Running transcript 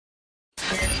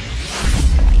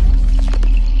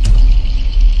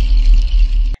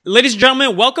Ladies and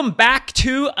gentlemen, welcome back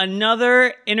to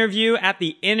another interview at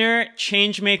the Inner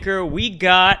Changemaker. We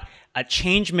got a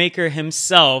changemaker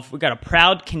himself. We got a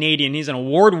proud Canadian. He's an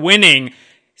award-winning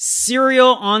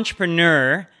serial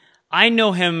entrepreneur. I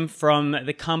know him from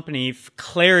the company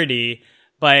Clarity,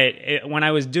 but when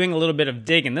I was doing a little bit of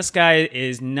digging, this guy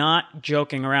is not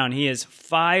joking around. He is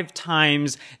 5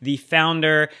 times the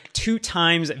founder, 2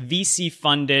 times VC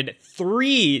funded,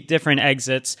 3 different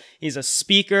exits. He's a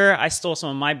speaker. I stole some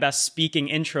of my best speaking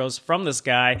intros from this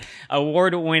guy.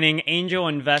 Award-winning angel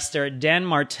investor, Dan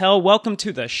Martell. Welcome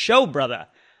to the show, brother.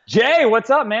 Jay, what's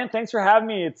up, man? Thanks for having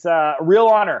me. It's a real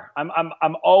honor.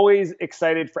 I'm always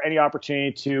excited for any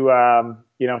opportunity to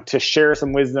to share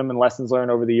some wisdom and lessons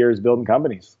learned over the years building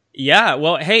companies. Yeah,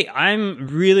 well, hey, I'm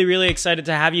really excited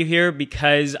to have you here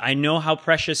because I know how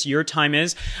precious your time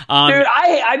is. Dude,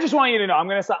 I just want you to know,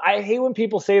 I hate when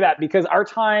people say that because our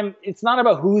time, it's not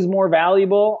about who's more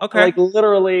valuable. Okay. Like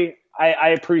literally, I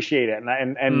appreciate it.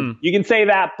 And you can say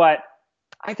that, but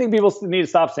I think people need to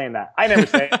stop saying that. I never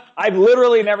say it. I've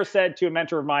literally never said to a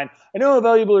mentor of mine, I know how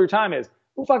valuable your time is.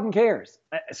 Who fucking cares?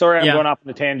 Sorry, I'm going off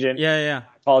on a tangent. Yeah.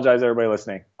 I apologize, everybody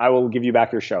listening. I will give you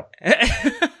back your show.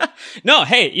 No,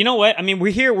 hey, you know what? I mean,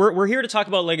 we're here to talk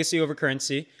about legacy over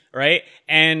currency, right?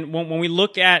 And when we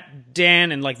look at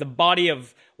Dan and like the body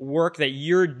of work that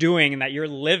you're doing and that you're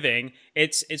living,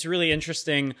 it's really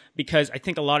interesting because I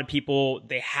think a lot of people,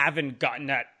 they haven't gotten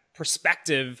that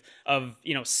perspective of,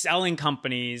 selling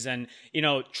companies and,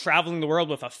 traveling the world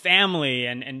with a family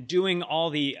and doing all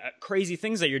the crazy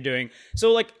things that you're doing.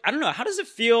 So like, I don't know, how does it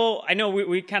feel? I know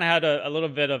we kind of had a little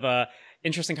bit of a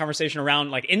interesting conversation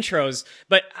around like intros,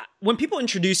 but when people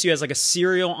introduce you as like a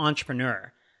serial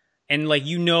entrepreneur and like,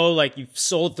 like you've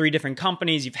sold 3 different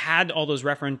companies, you've had all those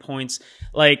reference points,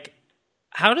 like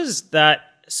how does that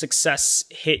success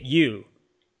hit you?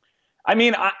 I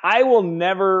mean, I will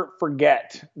never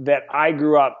forget that I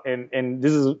grew up in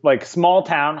this is like small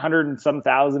town, 100 and some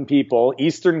thousand people,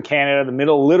 Eastern Canada, the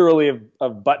middle literally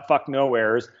of butt-fuck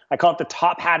nowheres. I call it the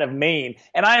top hat of Maine.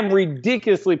 And I am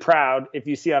ridiculously proud, if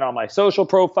you see on all my social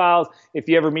profiles, if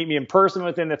you ever meet me in person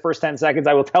within the first 10 seconds,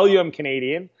 I will tell you I'm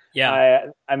Canadian.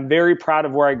 Yeah. I'm very proud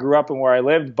of where I grew up and where I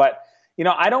lived. But,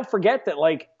 I don't forget that,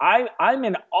 like, I'm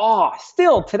in awe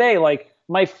still today, like,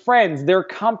 my friends, their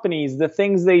companies, the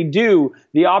things they do,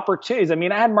 the opportunities. I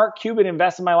mean, I had Mark Cuban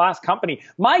invest in my last company.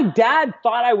 My dad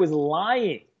thought I was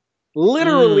lying.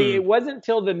 Literally, it wasn't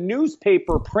until the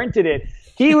newspaper printed it.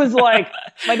 He was like,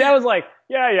 my dad was like,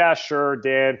 yeah, sure,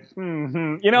 Dad.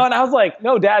 And I was like,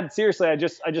 no, Dad, seriously, I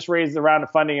just raised a round of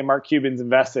funding and Mark Cuban's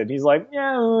invested. He's like,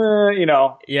 yeah. And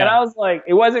I was like,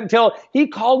 it wasn't until he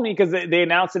called me because they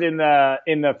announced it in the,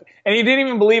 and he didn't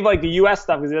even believe like the U.S.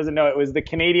 stuff because he doesn't know it was the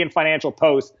Canadian Financial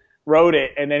Post wrote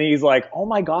it. And then he's like, oh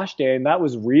my gosh, Dan, that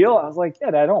was real. I was like,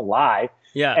 yeah, Dad, I don't lie.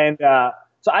 Yeah. And,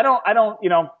 so I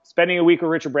don't, spending a week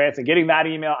with Richard Branson, getting that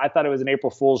email, I thought it was an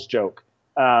April Fool's joke.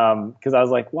 Because I was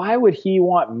like, why would he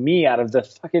want me out of the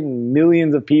fucking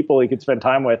millions of people he could spend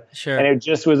time with? Sure. And it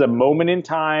just was a moment in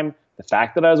time. The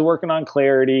fact that I was working on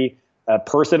Clarity, a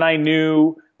person I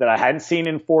knew that I hadn't seen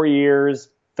in 4 years,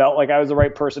 felt like I was the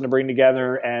right person to bring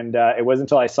together. And it wasn't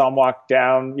until I saw him walk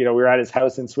down, we were at his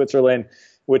house in Switzerland,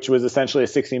 which was essentially a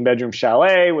 16-bedroom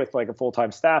chalet with like a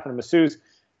full-time staff and a masseuse.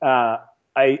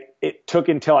 It took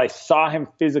until I saw him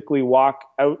physically walk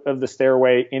out of the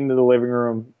stairway into the living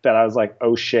room that I was like,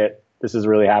 oh shit, this is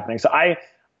really happening. So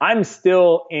I'm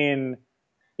still in,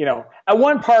 at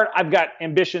one part I've got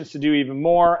ambitions to do even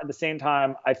more. At the same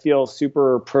time, I feel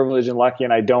super privileged and lucky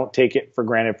and I don't take it for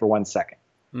granted for 1 second.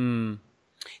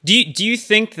 Do you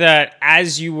think that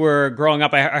as you were growing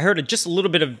up, I heard just a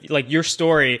little bit of like your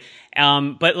story,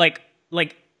 but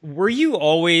like were you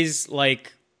always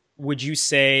like, would you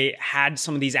say had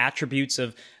some of these attributes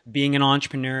of being an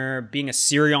entrepreneur, being a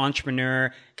serial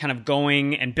entrepreneur, kind of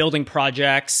going and building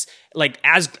projects, like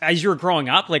as you were growing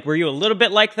up, like were you a little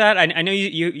bit like that? I know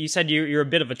you said you're a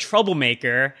bit of a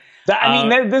troublemaker.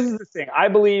 This is the thing. I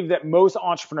believe that most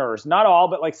entrepreneurs, not all,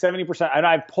 but like 70%, and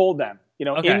I've polled them,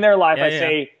 in their life,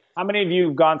 say, how many of you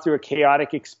have gone through a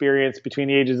chaotic experience between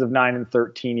the ages of 9 and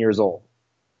 13 years old?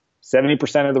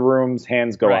 70% of the room's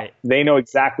hands go up. They know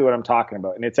exactly what I'm talking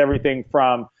about. And it's everything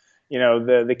from,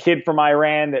 the kid from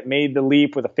Iran that made the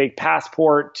leap with a fake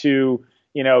passport to,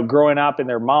 growing up and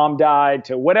their mom died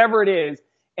to whatever it is.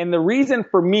 And the reason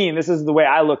for me, and this is the way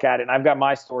I look at it, and I've got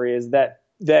my story, is that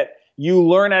you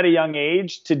learn at a young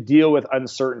age to deal with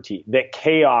uncertainty, that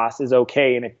chaos is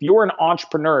okay. And if you're an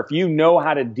entrepreneur, if you know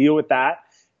how to deal with that,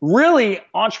 really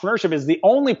entrepreneurship is the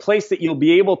only place that you'll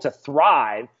be able to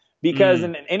thrive because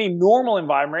in any normal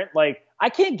environment, like I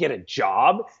can't get a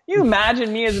job. You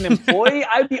imagine me as an employee,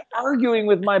 I'd be arguing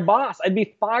with my boss. I'd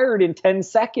be fired in 10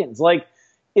 seconds. Like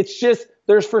it's just,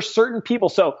 there's for certain people.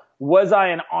 So was I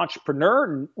an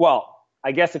entrepreneur? Well,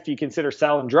 I guess if you consider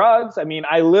selling drugs, I mean,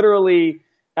 I literally,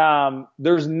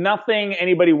 there's nothing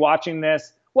anybody watching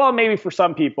this. Well, maybe for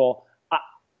some people,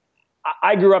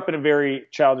 I grew up in a very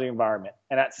challenging environment.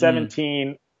 And at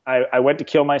 17, I went to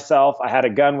kill myself. I had a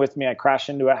gun with me. I crashed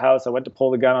into a house. I went to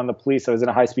pull the gun on the police. I was in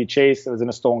a high-speed chase. I was in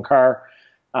a stolen car.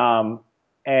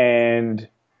 And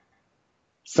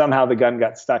somehow the gun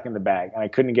got stuck in the bag and I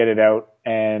couldn't get it out.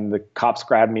 And the cops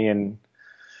grabbed me and,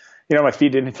 you know, my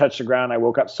feet didn't touch the ground. I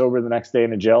woke up sober the next day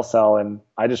in a jail cell and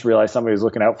I just realized somebody was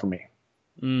looking out for me.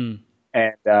 And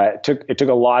it took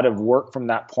a lot of work from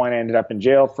that point. I ended up in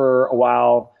jail for a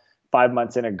while. 5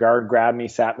 months in, a guard grabbed me,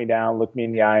 sat me down, looked me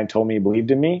in the eye and told me he believed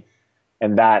in me.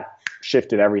 And that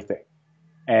shifted everything.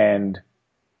 And,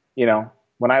 you know,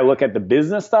 when I look at the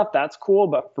business stuff, that's cool.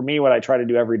 But for me, what I try to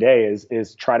do every day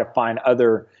is try to find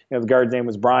other, you know, the guard's name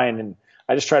was Brian. And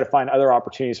I just try to find other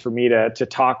opportunities for me to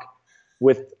talk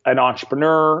with an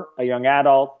entrepreneur, a young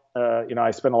adult. You know,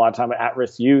 I spend a lot of time with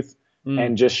at-risk youth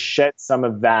and just shed some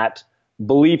of that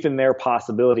belief in their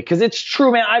possibility. Cause it's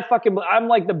true, man. I'm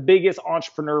like the biggest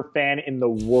entrepreneur fan in the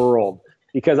world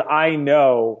because I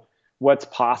know what's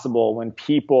possible when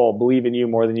people believe in you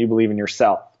more than you believe in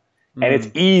yourself. And it's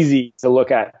easy to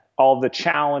look at all the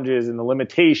challenges and the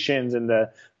limitations and the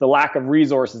lack of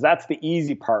resources. That's the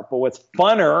easy part. But what's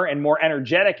funner and more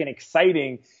energetic and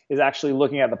exciting is actually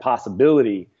looking at the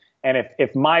possibility. And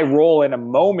if my role in a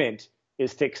moment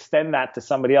is to extend that to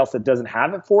somebody else that doesn't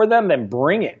have it for them, then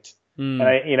bring it. And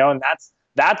I, you know, and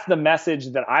that's the message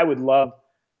that I would love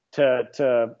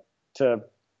to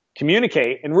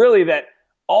communicate. And really that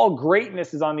all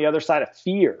greatness is on the other side of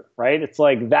fear, right? It's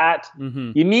like that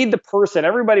you need the person.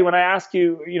 Everybody, when I ask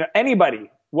you, you know,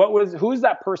 anybody, who's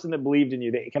that person that believed in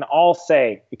you? They can all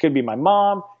say, it could be my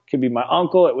mom, it could be my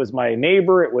uncle, it was my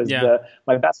neighbor, it was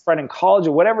my best friend in college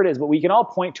or whatever it is, but we can all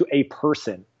point to a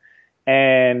person.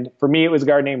 And for me, it was a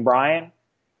guy named Brian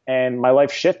and my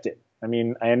life shifted. I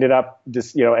mean, I ended up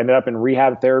in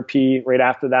rehab therapy. Right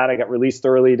after that, I got released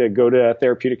early to go to a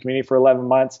therapeutic community for 11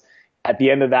 months. At the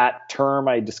end of that term,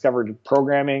 I discovered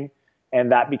programming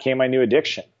and that became my new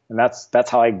addiction. And that's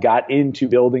how I got into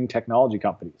building technology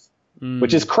companies,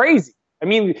 which is crazy. I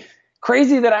mean,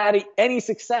 crazy that I had any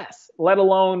success, let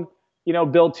alone, you know,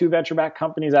 build 2 venture-backed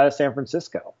companies out of San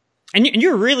Francisco. And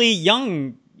you're really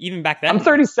young even back then. I'm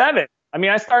 37. I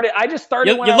mean, I just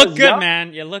started when I was young. You look good,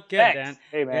 man. You look good, Dan.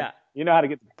 Hey, man. Yeah. You know how to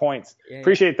get the points.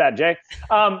 Appreciate that, Jay.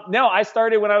 No, I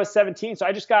started when I was 17. So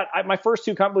I just my first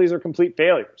 2 companies are complete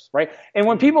failures, right? And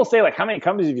when people say like, how many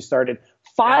companies have you started?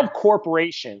 5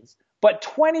 corporations, but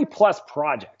 20 plus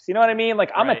projects. You know what I mean?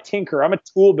 Like I'm a tinker. I'm a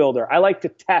tool builder. I like to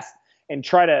test and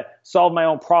try to solve my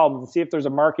own problems and see if there's a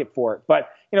market for it. But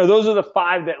you know, those are the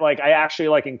 5 that like I actually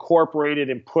like incorporated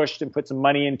and pushed and put some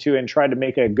money into and tried to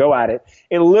make a go at it.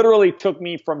 It literally took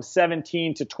me from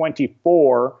 17 to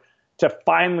 24 to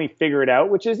finally figure it out,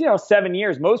 which is, you know, 7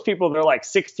 years. Most people, they're like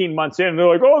 16 months in and they're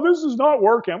like, oh, this is not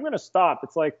working. I'm going to stop.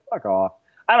 It's like, fuck off.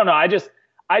 I don't know. I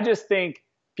just think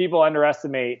people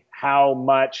underestimate how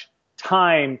much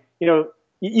time, you know,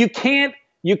 you can't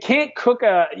put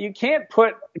a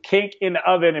cake in the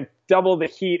oven and double the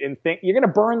heat and think you're going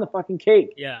to burn the fucking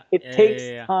cake. Yeah. It takes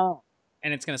time.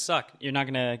 And it's going to suck. You're not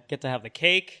going to get to have the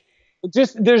cake.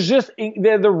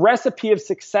 The recipe of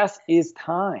success is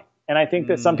time. And I think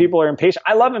that some people are impatient.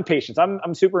 I love impatience.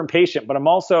 I'm super impatient, but I'm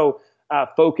also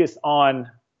focused on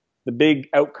the big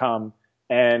outcome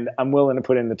and I'm willing to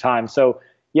put in the time. So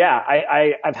yeah,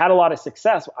 I've had a lot of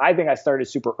success. I think I started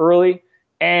super early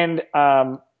and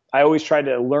I always tried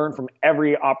to learn from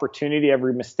every opportunity,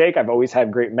 every mistake. I've always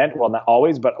had great mentors. Well, not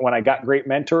always, but when I got great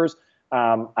mentors,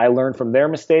 I learned from their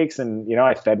mistakes and, you know,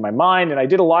 I fed my mind and I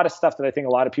did a lot of stuff that I think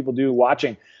a lot of people do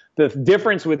watching. The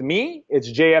difference with me,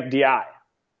 it's JFDI.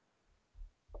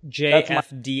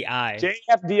 JFDI,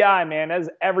 man. That's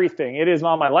everything. It is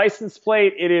on my license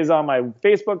plate. It is on my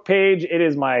Facebook page. It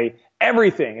is my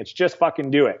everything. It's just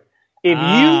fucking do it. If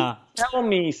you tell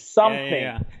me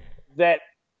something that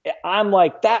I'm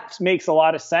like, that makes a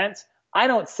lot of sense, I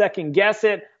don't second guess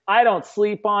it. I don't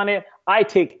sleep on it. I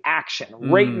take action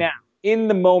right now, in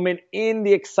the moment, in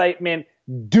the excitement.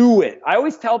 Do it. I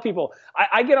always tell people,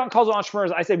 I get on calls with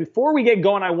entrepreneurs. I say, before we get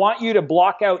going, I want you to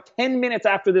block out 10 minutes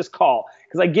after this call.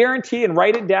 Because I guarantee, and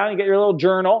write it down, you get your little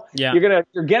journal. Yeah.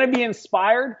 You're gonna be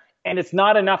inspired, and it's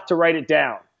not enough to write it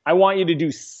down. I want you to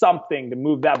do something to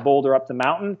move that boulder up the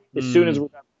mountain as soon as we're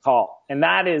done the call. And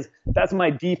that's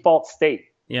my default state.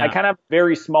 Yeah. I kind of have a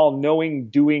very small knowing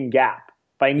doing gap.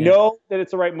 If I know that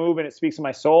it's the right move and it speaks to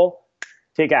my soul,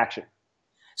 take action.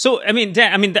 So, I mean,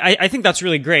 Dan, I think that's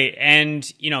really great.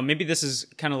 And, maybe this is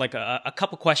kind of like a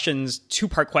couple questions,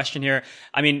 two-part question here.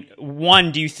 I mean,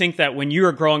 one, do you think that when you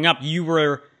were growing up, you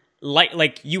were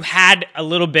like you had a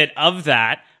little bit of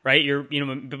that, right?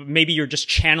 Maybe you're just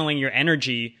channeling your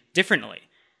energy differently,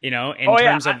 in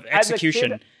terms of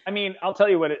execution. As a kid, I mean, I'll tell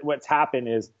you what's happened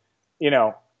is,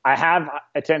 I have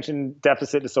attention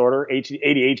deficit disorder,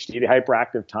 ADHD, the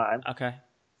hyperactive time. Okay.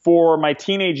 For my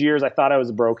teenage years, I thought I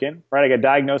was broken, right? I got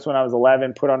diagnosed when I was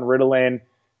 11, put on Ritalin,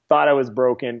 thought I was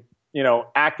broken,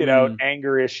 acted out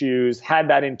anger issues, had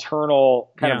that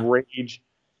internal kind of rage.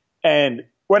 And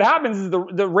what happens is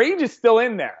the rage is still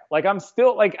in there. Like I'm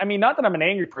still like, I mean, not that I'm an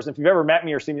angry person. If you've ever met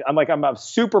me or seen me, I'm a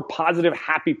super positive,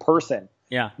 happy person.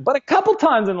 Yeah. But a couple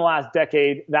times in the last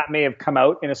decade, that may have come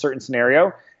out in a certain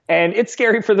scenario. And it's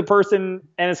scary for the person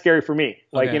and it's scary for me.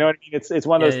 Like, Okay. you know what I mean? It's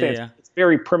one of those things. Yeah. It's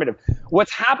very primitive.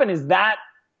 What's happened is that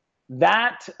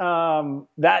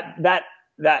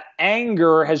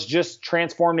anger has just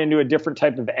transformed into a different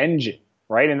type of engine,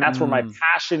 right? And that's where my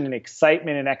passion and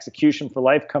excitement and execution for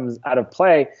life comes out of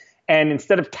play. And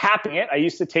instead of tapping it, I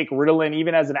used to take Ritalin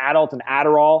even as an adult and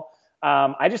Adderall.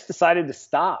 I just decided to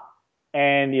stop.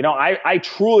 And, I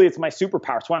truly, it's my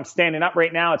superpower. It's why I'm standing up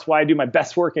right now. It's why I do my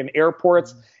best work in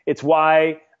airports. It's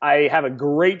why I have a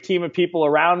great team of people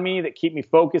around me that keep me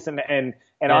focused and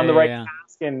on the right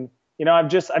task. And, I've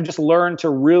just learned to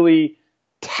really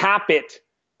tap it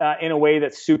in a way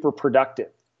that's super productive.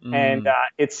 And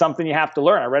it's something you have to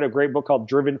learn. I read a great book called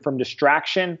Driven from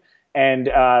Distraction. And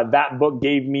that book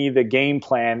gave me the game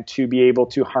plan to be able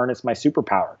to harness my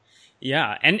superpower.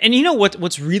 Yeah. And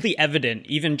what's really evident,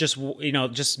 even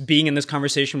just being in this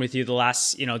conversation with you the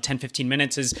last, 10, 15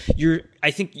 minutes is I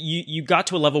think you got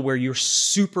to a level where you're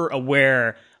super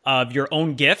aware of your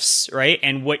own gifts, right?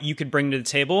 And what you could bring to the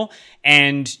table.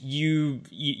 And you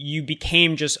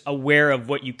became just aware of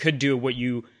what you could do, what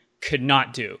you could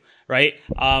not do. Right.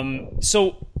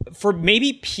 So for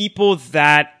maybe people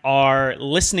that are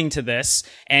listening to this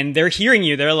and they're hearing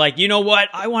you, they're like, you know what?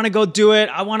 I want to go do it.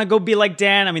 I want to go be like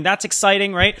Dan. I mean, that's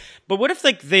exciting. Right. But what if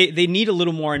they need a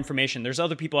little more information? There's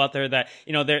other people out there that,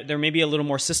 they're maybe a little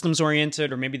more systems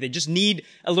oriented, or maybe they just need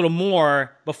a little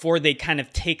more before they kind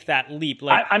of take that leap.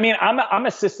 Like, I'm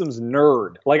a systems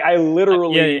nerd. Like I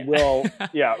literally will,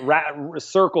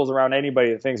 circles around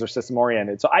anybody that thinks they're system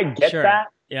oriented. So I get that.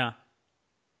 Yeah.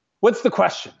 What's the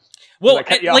question? Well,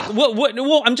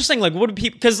 well, I'm just saying, like, what do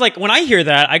people, because, like, when I hear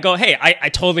that, I go, hey, I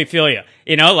totally feel you.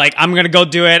 Like, I'm going to go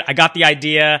do it. I got the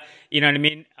idea. You know what I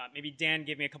mean? Maybe Dan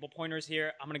gave me a couple pointers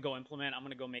here. I'm going to go implement. I'm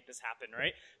going to go make this happen,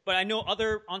 right? But I know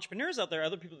other entrepreneurs out there,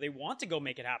 other people, they want to go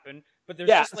make it happen, but there's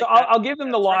just like, so I'll give them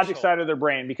the logic side of their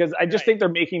brain, because I just think they're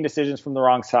making decisions from the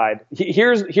wrong side.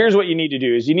 Here's what you need to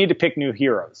do is you need to pick new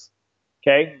heroes,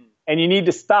 okay? And you need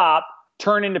to stop,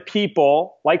 turn into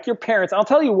people like your parents. I'll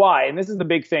tell you why, and this is the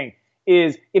big thing,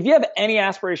 is if you have any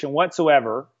aspiration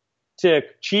whatsoever to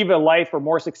achieve a life or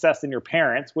more success than your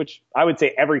parents, which I would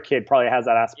say every kid probably has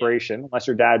that aspiration, unless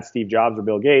your dad's Steve Jobs or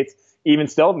Bill Gates, even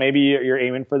still, maybe you're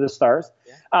aiming for the stars.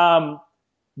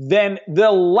 Then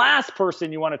the last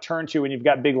person you want to turn to when you've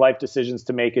got big life decisions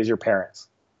to make is your parents.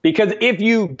 Because if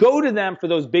you go to them for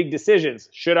those big decisions,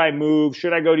 should I move?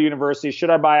 Should I go to university?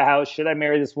 Should I buy a house? Should I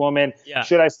marry this woman?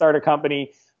 Should I start a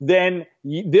company? Then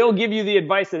they'll give you the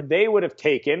advice that they would have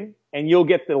taken, and you'll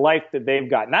get the life that they've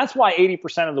got. And that's why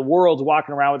 80% of the world's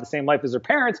walking around with the same life as their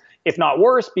parents, if not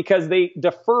worse, because they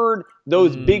deferred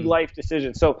those big life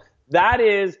decisions. So that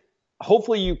is,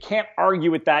 hopefully you can't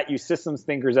argue with that, you systems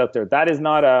thinkers out there. That is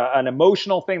not an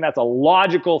emotional thing. That's a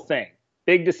logical thing.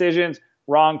 Big decisions,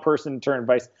 wrong person to turn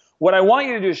advice. What I want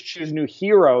you to do is choose new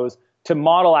heroes to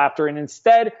model after. And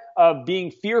instead of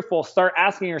being fearful, start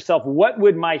asking yourself, what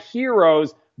would my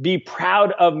heroes be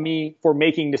proud of me for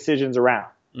making decisions around?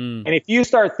 And if you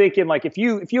start thinking, like, if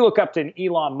you look up to an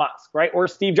Elon Musk, right, or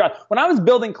Steve Jobs, when I was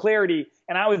building Clarity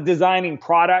and I was designing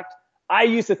product, I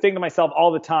used to think to myself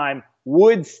all the time,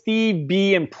 would Steve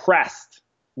be impressed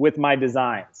with my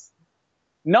designs?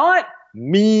 Not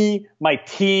me, my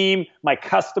team, my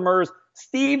customers.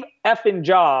 Steve effing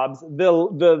Jobs,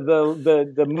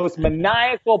 the most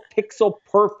maniacal, pixel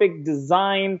perfect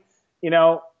design,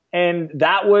 and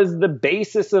that was the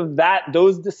basis of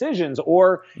those decisions.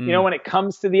 Or, when it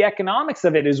comes to the economics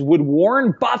of it, is would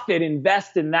Warren Buffett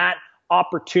invest in that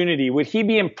opportunity? Would he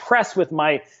be impressed with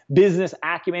my business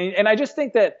acumen? And I just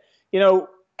think that,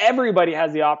 everybody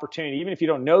has the opportunity, even if you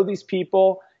don't know these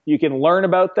people, you can learn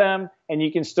about them and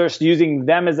you can start using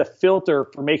them as a filter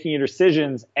for making your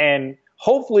decisions. And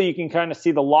hopefully you can kind of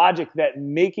see the logic that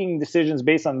making decisions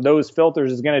based on those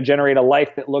filters is going to generate a life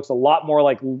that looks a lot more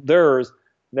like theirs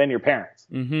than your parents.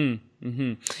 And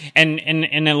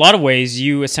in a lot of ways,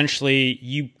 you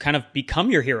kind of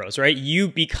become your heroes, right? You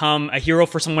become a hero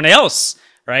for someone else,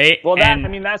 right? Well,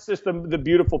 that's just the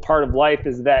beautiful part of life,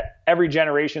 is that every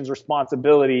generation's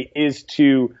responsibility is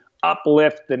to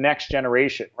uplift the next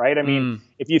generation, right? I mean,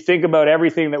 if you think about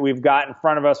everything that we've got in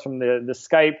front of us, from the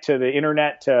Skype to the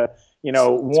internet to,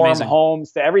 warm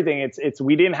homes to everything,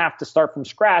 we didn't have to start from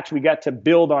scratch. We got to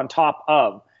build on top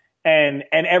of. And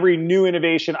every new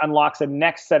innovation unlocks a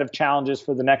next set of challenges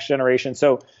for the next generation.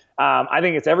 So I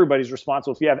think it's everybody's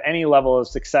responsible, if you have any level of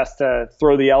success, to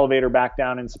throw the elevator back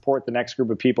down and support the next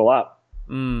group of people up.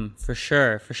 For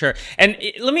sure. And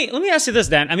let me ask you this,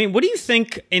 Dan. I mean, what do you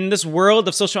think in this world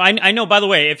of social? I know, by the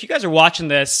way, if you guys are watching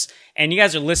this and you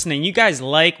guys are listening, you guys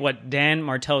like what Dan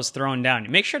Martell is throwing down,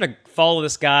 make sure to follow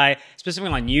this guy,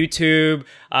 specifically on YouTube.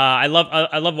 I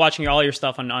love watching all your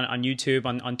stuff on YouTube,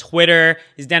 on Twitter.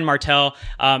 He's Dan Martell,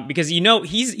 because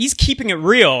he's keeping it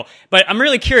real. But I'm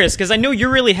really curious, because I know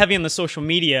you're really heavy on the social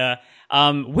media.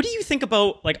 What do you think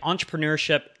about like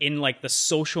entrepreneurship in like the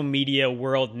social media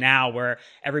world now, where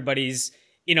everybody's,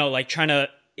 like trying to,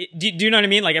 do you know what I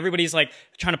mean? Like everybody's like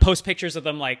trying to post pictures of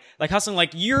them, like hustling.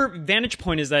 Like your vantage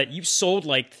point is that you sold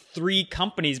like 3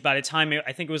 companies by the time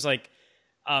I think it was like,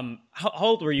 how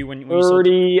old were you when you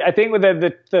 30? Sold? I think with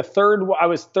the third, I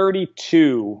was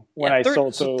 32 when I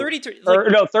sold. So 33.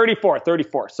 No,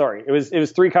 34. Sorry, it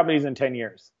was 3 companies in 10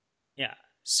 years. Yeah.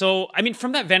 So, I mean,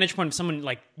 from that vantage point of someone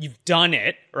like, you've done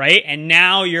it, right? And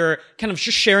now you're kind of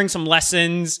just sharing some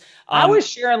lessons. I was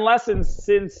sharing lessons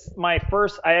since I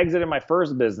exited my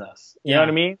first business. You know what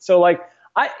I mean? So like,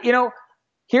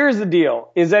 here's the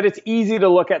deal, is that it's easy to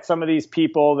look at some of these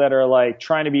people that are like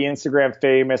trying to be Instagram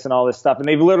famous and all this stuff, and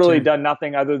they've literally done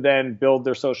nothing other than build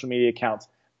their social media accounts,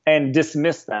 and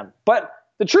dismiss them. But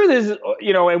the truth is,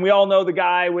 and we all know the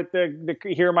guy with the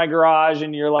here in my garage,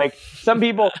 and you're like, some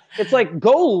people, it's like,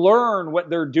 go learn what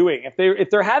they're doing. If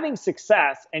they're having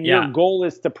success and your goal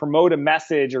is to promote a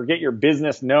message or get your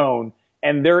business known,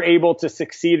 and they're able to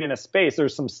succeed in a space,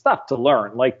 there's some stuff to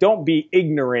learn. Like, don't be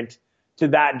ignorant to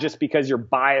that just because you're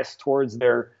biased towards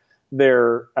their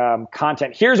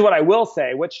content. Here's what I will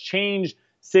say. What's changed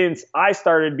since I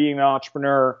started being an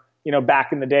entrepreneur,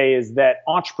 back in the day, is that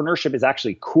entrepreneurship is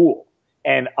actually cool.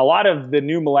 And a lot of the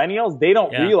new millennials, they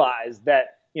don't realize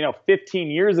that, 15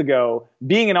 years ago,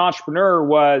 being an entrepreneur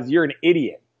was, you're an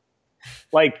idiot.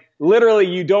 Like, literally,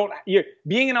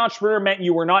 being an entrepreneur meant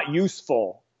you were not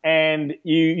useful, and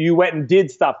you went and did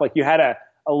stuff. Like, you had a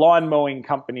lawn mowing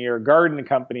company or a garden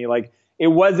company. Like, it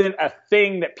wasn't a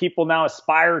thing that people now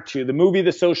aspire to. The movie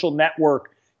The Social Network,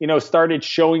 started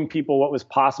showing people what was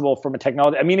possible from a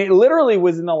technology. I mean, it literally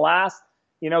was in the last,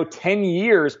 10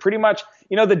 years, pretty much.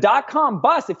 The dot-com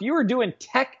bust, if you were doing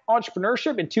tech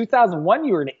entrepreneurship in 2001,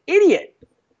 you were an idiot,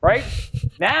 right?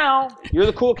 Now, you're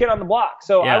the cool kid on the block.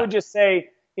 So I would just say,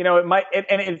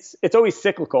 it's always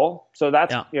cyclical. So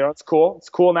that's, it's cool. It's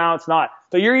cool now, it's not.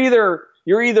 So you're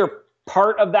either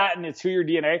part of that, and it's who your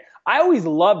DNA. I always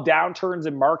love downturns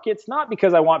in markets, not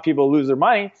because I want people to lose their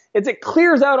money. It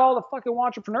clears out all the fucking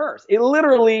entrepreneurs. It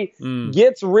literally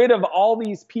gets rid of all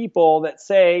these people that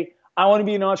say, I want to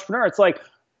be an entrepreneur. It's like,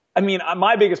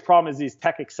 my biggest problem is these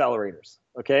tech accelerators.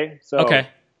 Okay. So,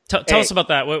 tell us about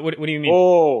that. What do you mean?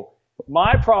 Oh,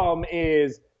 my problem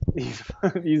is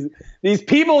these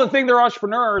people that think they're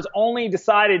entrepreneurs only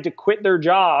decided to quit their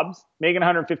jobs making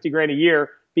 150 grand a year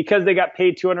because they got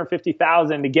paid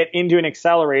 250,000 to get into an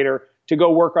accelerator to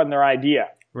go work on their idea.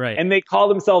 Right. And they call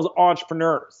themselves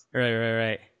entrepreneurs.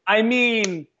 Right. I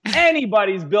mean,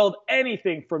 anybody's built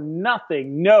anything from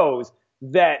nothing knows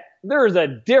that there's a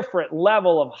different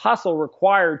level of hustle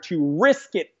required to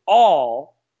risk it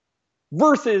all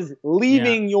versus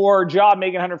leaving your job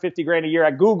making 150 grand a year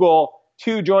at Google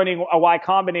to joining a Y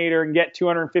Combinator and get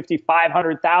 $250,000,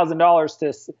 $500,000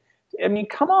 to,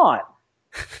 come on.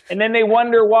 And then they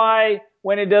wonder why,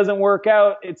 when it doesn't work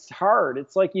out, it's hard.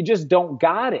 It's like, you just don't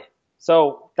got it.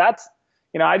 So that's,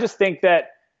 I just think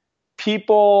that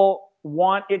people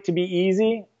want it to be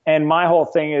easy. And my whole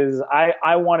thing is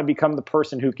I want to become the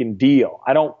person who can deal.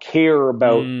 I don't care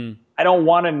about, I don't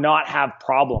want to not have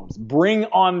problems. Bring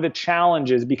on the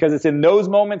challenges, because it's in those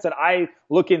moments that I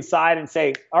look inside and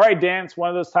say, all right, Dan, it's one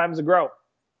of those times to grow.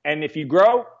 And if you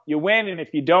grow, you win. And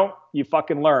if you don't, you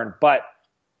fucking learn. But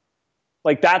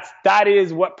like, that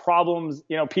is what problems,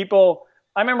 people,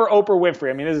 I remember Oprah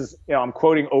Winfrey. This is, I'm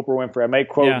quoting Oprah Winfrey. I might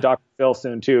quote Dr. Phil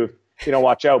soon too.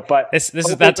 watch out. But this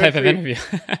is that type of interview.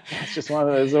 It's just one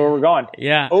of those where we're going.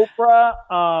 Yeah.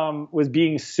 Oprah was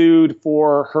being sued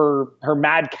for her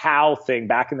mad cow thing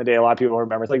back in the day. A lot of people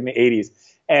remember. It's like in the 80s.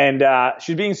 And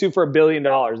she was being sued for $1 billion.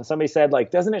 And somebody said,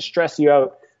 like, doesn't it stress you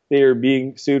out that you're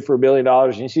being sued for $1 billion?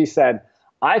 And she said,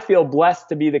 I feel blessed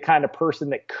to be the kind of person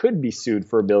that could be sued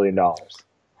for $1 billion.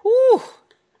 Whew.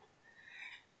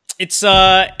 It's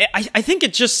I think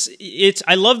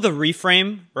I love the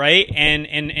reframe, right? And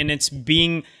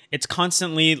it's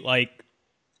constantly like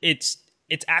it's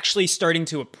actually starting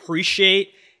to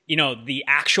appreciate, the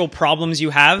actual problems you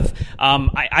have.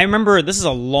 I remember this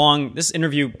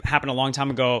interview happened a long time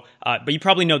ago, but you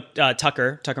probably know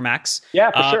Tucker Max.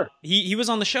 Yeah, for sure. He was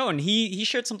on the show and he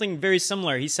shared something very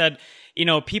similar. He said,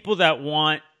 people that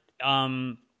want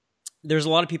there's a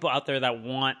lot of people out there that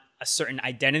want a certain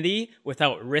identity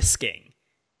without risking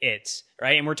it,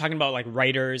 right? And we're talking about like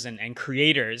writers and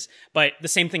creators, but the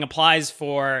same thing applies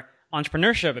for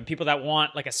entrepreneurship and people that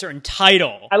want like a certain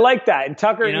title. I like that. And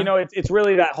Tucker, it's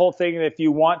really that whole thing that if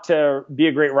you want to be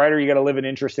a great writer, you got to live an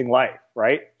interesting life,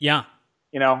 right? Yeah.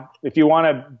 If you want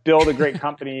to build a great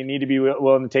company, you need to be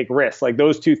willing to take risks. Like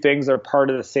those two things are part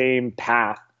of the same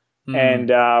path. And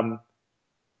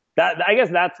that, I guess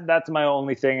that's my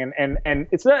only thing. And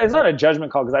it's not a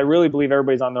judgment call because I really believe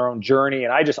everybody's on their own journey.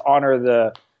 And I just honor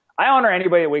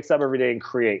anybody that wakes up every day and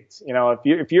creates.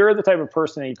 If you're the type of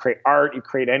person that you create art, you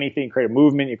create anything, you create a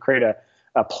movement, you create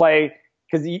a play.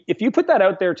 Because if you put that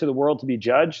out there to the world to be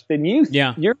judged, then you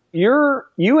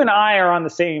and I are on the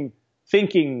same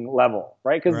thinking level,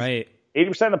 right? Because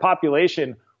 80% of the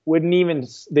population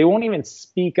won't even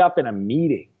speak up in a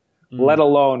meeting, let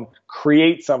alone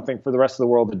create something for the rest of the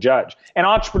world to judge. And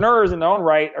entrepreneurs in their own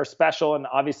right are special. And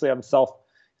obviously it's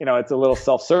a little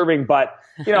self-serving, but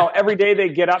every day they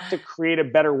get up to create a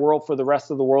better world for the rest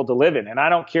of the world to live in. And I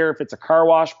don't care if it's a car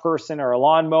wash person or a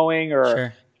lawn mowing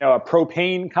or a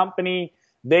propane company,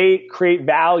 they create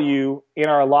value in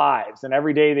our lives. And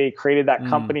every day they created that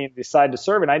company and decide to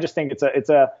serve. And I just think it's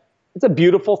a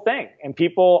beautiful thing. And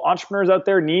entrepreneurs out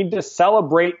there need to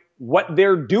celebrate what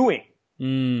they're doing.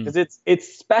 Because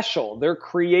it's special. They're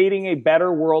creating a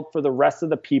better world for the rest of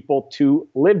the people to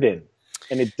live in.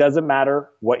 And it doesn't matter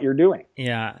what you're doing.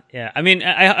 Yeah, yeah. I mean,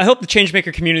 I hope the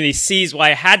Changemaker community sees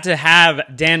why I had to have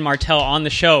Dan Martell on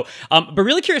the show. But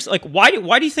really curious, like, why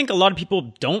do you think a lot of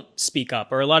people don't speak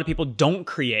up or a lot of people don't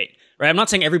create? Right? I'm not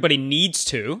saying everybody needs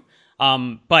to,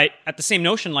 but at the same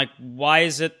notion, like, why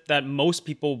is it that most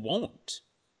people won't?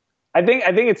 I think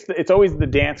it's always the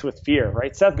dance with fear,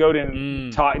 right? Seth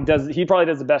Godin he probably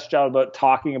does the best job about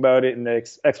talking about it in the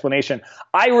explanation.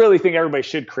 I really think everybody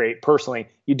should create personally.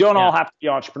 You don't all have to be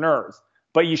entrepreneurs,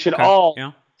 but you should all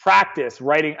practice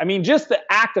writing. I mean, just the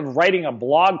act of writing a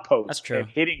blog post and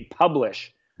hitting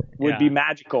publish would be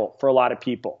magical for a lot of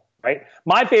people, right?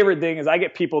 My favorite thing is I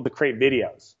get people to create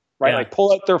videos, right? Like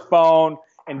pull out their phone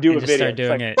and do a video. Start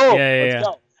doing it. Boom, let's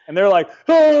go. And they're like,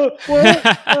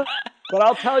 what? But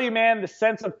I'll tell you, man, the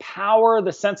sense of power,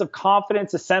 the sense of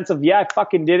confidence, the sense of, I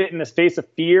fucking did it in the face of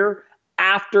fear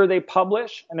after they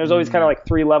publish. And there's always kind of like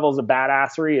 3 levels of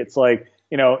badassery. It's like,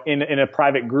 in a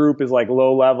private group is like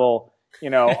low level,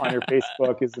 on your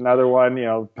Facebook is another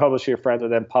one, publish to your friends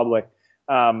and then public.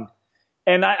 And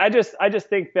I just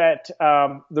think that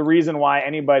the reason why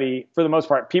anybody, for the most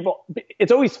part, people,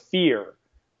 it's always fear.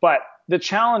 But the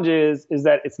challenge is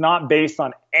that it's not based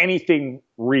on anything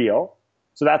real.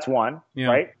 So that's one,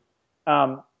 right?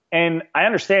 And I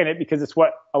understand it because it's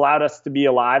what allowed us to be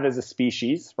alive as a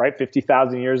species, right?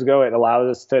 50,000 years ago, it allowed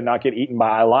us to not get eaten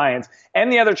by lions.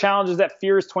 And the other challenge is that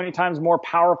fear is 20 times more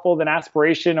powerful than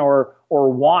aspiration or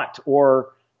want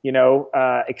or,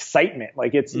 excitement.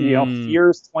 Like it's, fear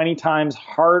is 20 times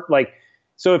hard. Like,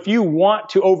 so if you want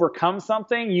to overcome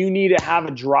something, you need to have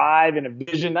a drive and a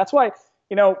vision. That's why,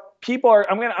 people are,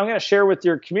 I'm going to share with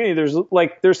your community.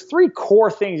 There's 3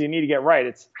 core things you need to get right.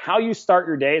 It's how you start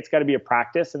your day. It's got to be a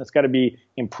practice and it's got to be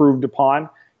improved upon,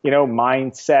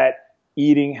 mindset,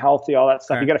 eating healthy, all that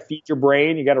stuff. You got to feed your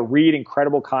brain. You got to read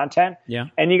incredible content. Yeah.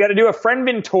 And you got to do a friend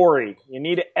inventory. You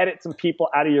need to edit some people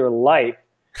out of your life.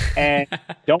 And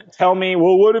don't tell me,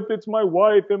 well, what if it's my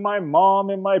wife and my mom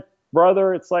and my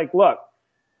brother? It's like, look,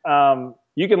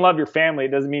 you can love your family.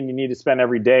 It doesn't mean you need to spend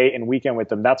every day and weekend with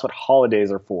them. That's what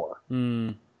holidays are for.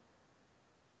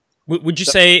 Would you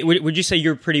say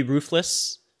you're pretty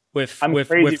ruthless with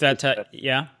that?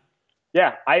 Yeah.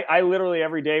 Yeah. I literally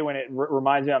every day when it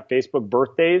reminds me on Facebook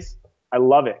birthdays, I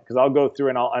love it because I'll go through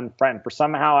and I'll unfriend. For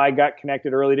somehow I got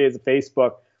connected early days of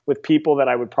Facebook with people that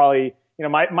I would probably you know,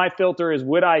 my filter is,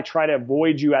 would I try to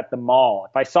avoid you at the mall?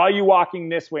 If I saw you walking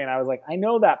this way and I was like, I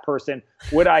know that person,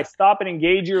 would I stop and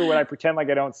engage you, or would I pretend like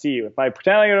I don't see you? If I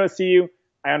pretend like I don't see you,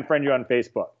 I unfriend you on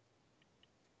Facebook.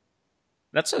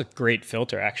 That's a great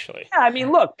filter, actually. Yeah, I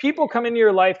mean, look, people come into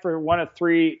your life for one of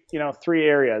three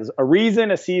areas: a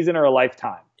reason, a season, or a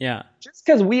lifetime. Yeah. Just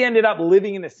because we ended up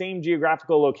living in the same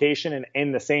geographical location and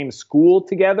in the same school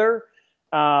together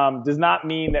does not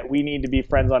mean that we need to be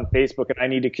friends on Facebook and I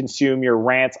need to consume your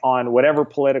rants on whatever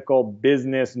political,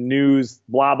 business, news,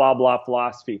 blah, blah, blah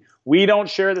philosophy. We don't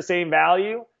share the same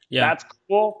value. Yeah. That's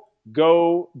cool.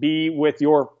 Go be with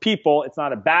your people. It's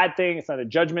not a bad thing. It's not a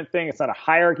judgment thing. It's not a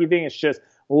hierarchy thing. It's just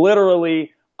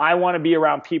literally, I want to be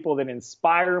around people that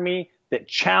inspire me, that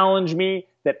challenge me,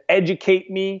 that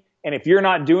educate me. And if you're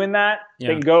not doing that,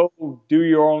 then go do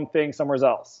your own thing somewhere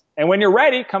else. And when you're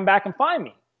ready, come back and find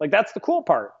me. Like, that's the cool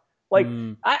part. Like,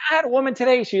 I had a woman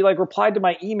today, she like replied to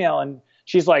my email and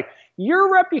she's like,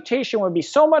 your reputation would be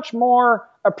so much more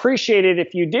appreciated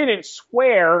if you didn't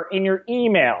swear in your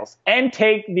emails and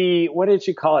take the, what did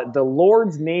she call it? The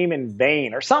Lord's name in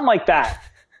vain or something like that.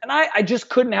 And I just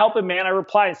couldn't help it, man. I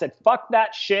replied and said, fuck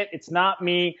that shit. It's not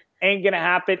me. Ain't going to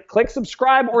happen. Click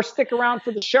subscribe or stick around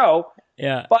for the show.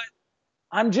 Yeah. But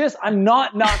I'm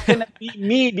not going to be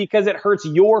me because it hurts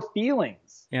your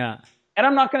feelings. Yeah. And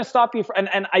I'm not going to stop you.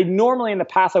 And I normally in the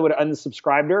past I would have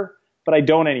unsubscribed her, but I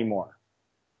don't anymore.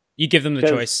 You give them the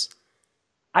choice.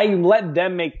 I let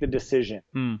them make the decision.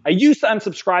 I used to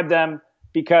unsubscribe them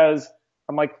because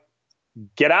I'm like,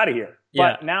 get out of here.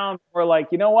 Yeah. But now we're like,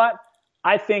 you know what?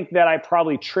 I think that I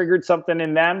probably triggered something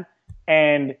in them.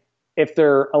 And if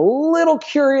they're a little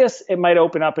curious, it might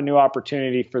open up a new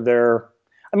opportunity for their,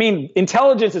 I mean,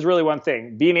 intelligence is really one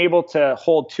thing. Being able to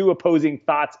hold two opposing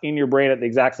thoughts in your brain at the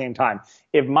exact same time.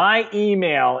 If my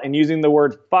email and using the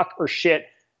word fuck or shit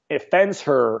offends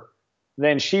her,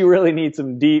 then she really needs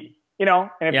some deep, you know,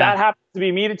 and if that happens to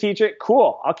be me to teach it,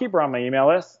 cool. I'll keep her on my email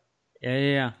list.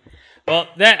 Yeah. Well,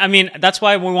 that's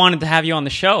why we wanted to have you on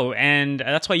the show. And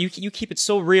that's why you keep it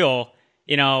so real,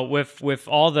 you know, with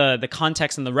all the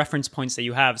context and the reference points that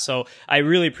you have. So I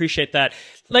really appreciate that.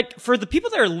 Like, for the people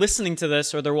that are listening to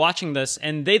this or they're watching this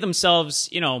and they themselves,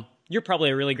 you know, you're probably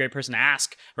a really great person to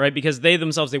ask, right? Because they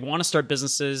themselves, they want to start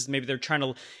businesses. Maybe they're trying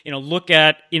to, you know, look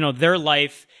at, you know, their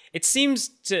life. It seems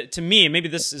to me, and maybe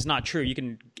this is not true, you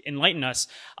can enlighten us.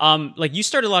 Like, you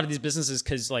started a lot of these businesses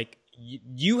because like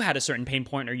you had a certain pain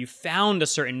point, or you found a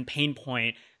certain pain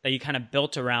point that you kind of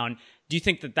built around. Do you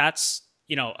think that that's,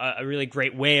 you know, a really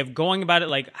great way of going about it?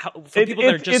 Like, how, for people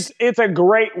that are just... It's a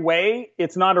great way.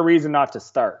 It's not a reason not to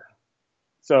start.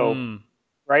 So,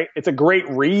 right? It's a great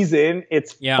reason.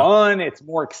 It's fun. It's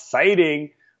more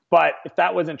exciting. But if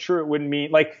that wasn't true, it wouldn't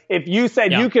mean, like, if you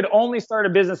said you could only start a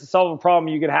business to solve a problem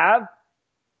you could have,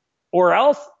 or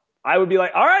else, I would be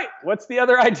like, all right, what's the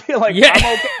other idea? Like,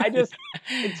 I'm okay.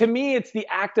 To me, it's the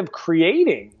act of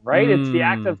creating, right? It's the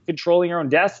act of controlling your own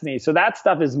destiny. So that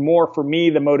stuff is more, for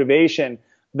me, the motivation.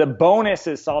 The bonus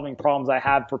is solving problems I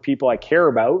have for people I care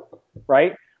about,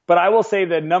 right? But I will say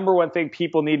the number one thing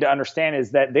people need to understand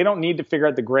is that they don't need to figure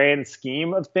out the grand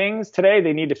scheme of things today.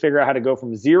 They need to figure out how to go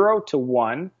from 0 to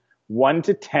 1, 1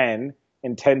 to 10,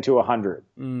 and 10 to 100.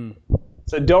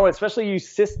 So don't, especially you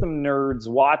system nerds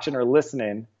watching or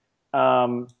listening,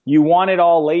 you want it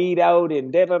all laid out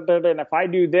and if I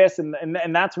do this, and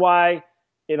that's why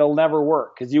it'll never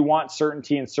work, because you want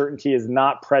certainty, and certainty is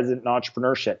not present in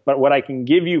entrepreneurship. But what I can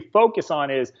give you focus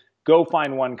on is go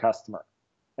find one customer.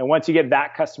 And once you get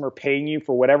that customer paying you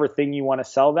for whatever thing you want to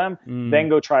sell them, then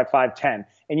go try 5, 10.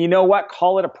 And you know what?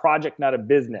 Call it a project, not a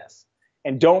business.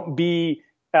 And don't be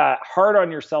hard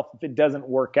on yourself if it doesn't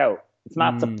work out. It's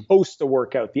not supposed to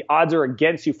work out. The odds are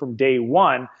against you from day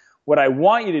one. What I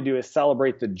want you to do is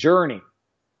celebrate the journey.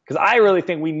 Because I really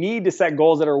think we need to set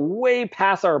goals that are way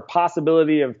past our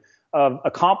possibility of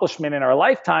accomplishment in our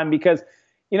lifetime. Because,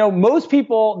 you know, most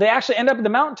people, they actually end up at the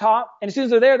mountaintop, and as soon as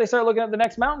they're there, they start looking at the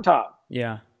next mountaintop.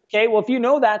 Yeah. Okay, well, if you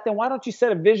know that, then why don't you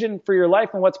set a vision for your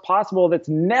life and what's possible that's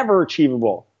never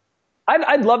achievable?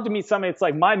 I'd love to meet somebody. It's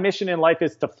like, my mission in life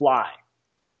is to fly.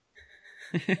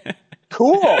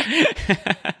 Cool.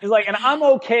 It's like, and I'm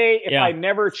okay if I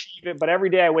never achieve it, but every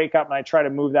day I wake up and I try to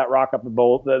move that rock up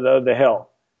the hill.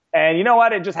 And you know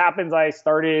what? It just happens. I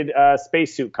started a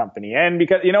spacesuit company, and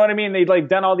because, you know what I mean? They've like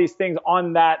done all these things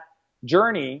on that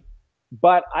journey,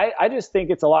 but I just think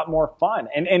it's a lot more fun.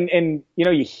 And you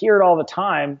know, you hear it all the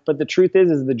time, but the truth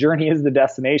is the journey is the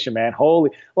destination, man.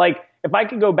 Holy, like, if I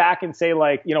could go back and say,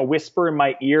 like, you know, whisper in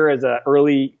my ear as a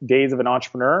early days of an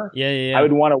entrepreneur, I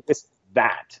would want to whisper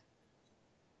that.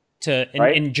 to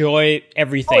right? enjoy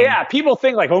everything. Oh yeah, people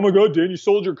think like, oh my God, Dan, you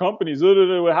sold your companies.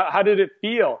 How did it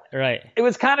feel? Right. It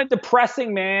was kind of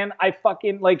depressing, man. I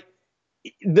fucking like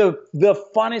the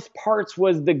funnest parts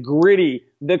was the gritty,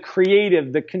 the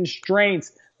creative, the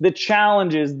constraints, the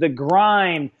challenges, the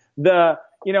grind,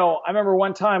 I remember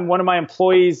one time one of my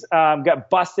employees got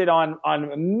busted on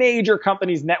a major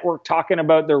company's network talking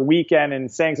about their weekend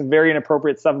and saying some very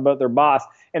inappropriate stuff about their boss.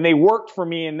 And they worked for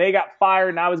me and they got fired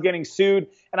and I was getting sued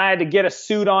and I had to get a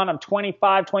suit on. I'm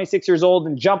 25, 26 years old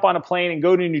and jump on a plane and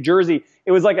go to New Jersey.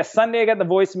 It was like a Sunday I got the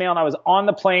voicemail and I was on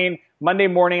the plane Monday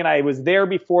morning and I was there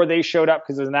before they showed up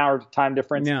because there's an hour time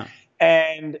difference. Yeah.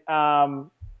 And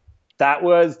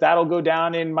that'll go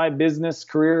down in my business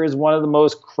career as one of the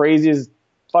most craziest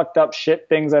fucked up shit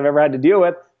things I've ever had to deal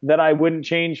with that I wouldn't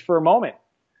change for a moment.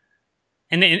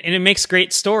 And it makes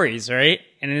great stories, right?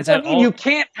 And it's you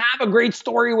can't have a great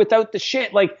story without the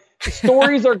shit. Like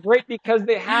stories are great because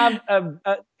they have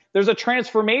there's a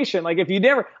transformation. Like if you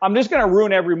never, I'm just going to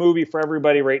ruin every movie for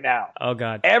everybody right now. Oh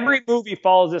God. Every movie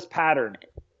follows this pattern.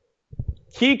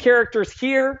 Key character's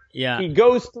here. Yeah. He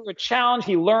goes through a challenge.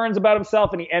 He learns about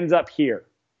himself and he ends up here.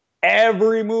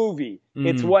 Every movie.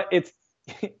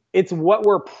 It's what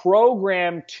we're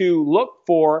programmed to look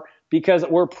for because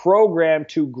we're programmed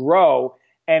to grow.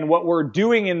 And what we're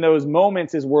doing in those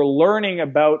moments is we're learning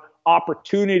about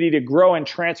opportunity to grow and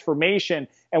transformation.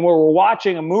 And when we're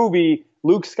watching a movie,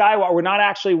 Luke Skywalker, we're not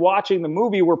actually watching the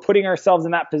movie. We're putting ourselves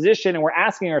in that position and we're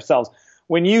asking ourselves,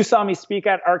 when you saw me speak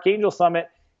at Archangel Summit,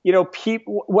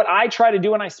 what I try to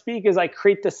do when I speak is I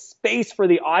create the space for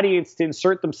the audience to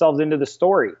insert themselves into the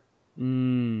story.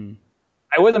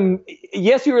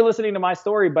 Yes, you were listening to my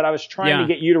story, but I was trying to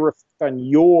get you to reflect on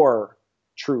your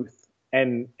truth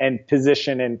and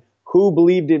position and who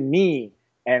believed in me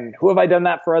and who have I done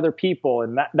that for other people.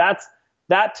 And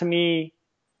that to me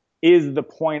is the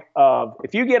point of,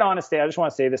 if you get on a stage, I just want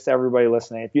to say this to everybody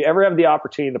listening. If you ever have the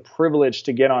opportunity, the privilege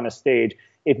to get on a stage,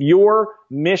 if your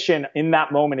mission in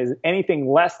that moment is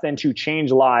anything less than to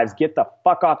change lives, get the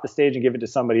fuck off the stage and give it to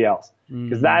somebody else.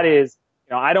 Because that is,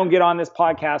 I don't get on this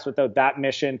podcast without that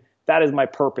mission. That is my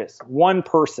purpose. One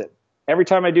person. Every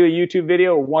time I do a YouTube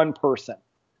video, one person.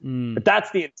 But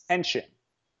that's the intention,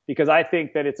 because I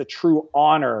think that it's a true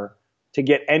honor to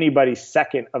get anybody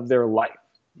second of their life.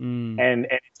 And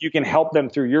if you can help them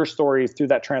through your stories, through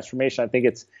that transformation, I think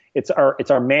it's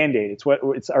our mandate.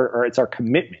 It's our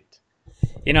commitment.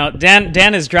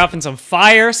 Dan is dropping some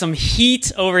fire, some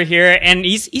heat over here, and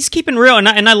he's keeping real, and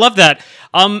I love that.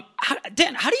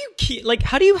 Dan,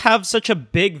 how do you have such a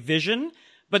big vision,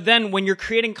 but then when you're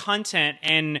creating content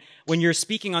and when you're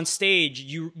speaking on stage,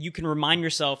 you can remind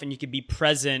yourself and you can be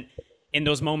present in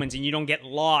those moments and you don't get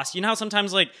lost. You know how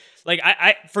sometimes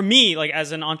for me, like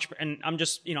as an entrepreneur, and I'm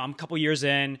just, I'm a couple years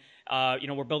in,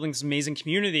 we're building this amazing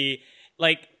community.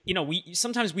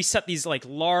 Sometimes we set these like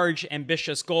large,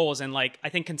 ambitious goals, and like I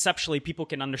think conceptually people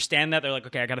can understand that. They're like,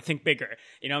 okay, I got to think bigger.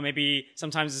 Maybe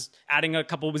sometimes adding a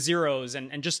couple of zeros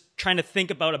and just trying to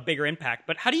think about a bigger impact.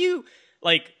 But how do you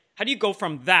go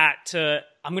from that to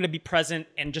I'm going to be present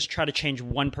and just try to change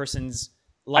one person's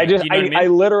life? I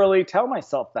literally tell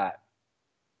myself that.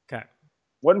 Okay.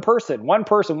 One person.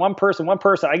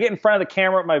 I get in front of the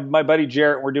camera with my buddy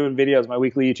Jarrett, and we're doing videos, my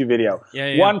weekly YouTube video.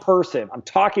 Yeah. One person. I'm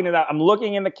talking to that. I'm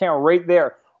looking in the camera right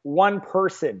there. One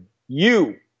person.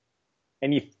 You.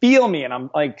 And you feel me. And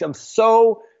I'm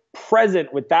so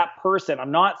present with that person.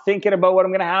 I'm not thinking about what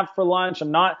I'm going to have for lunch.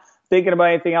 I'm not thinking about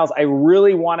anything else. I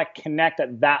really want to connect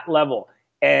at that level.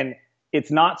 And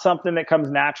it's not something that comes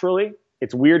naturally.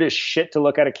 It's weird as shit to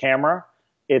look at a camera.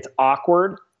 It's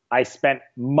awkward. I spent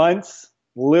months.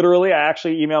 Literally, I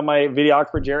actually emailed my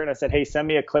videographer, Jarrett, and I said, hey, send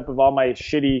me a clip of all my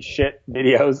shitty shit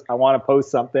videos. I want to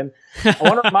post something. I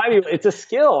want to remind you, it's a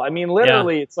skill. I mean,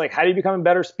 literally, It's like, how do you become a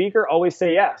better speaker? Always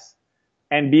say yes.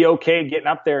 And be okay getting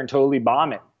up there and totally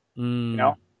bombing.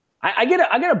 I get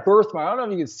a birthmark. I don't know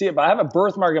if you can see it, but I have a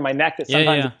birthmark in my neck that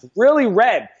sometimes it's really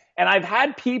red. And I've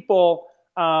had people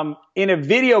in a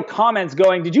video comments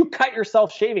going, did you cut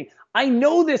yourself shaving? I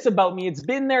know this about me. It's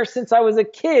been there since I was a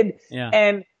kid.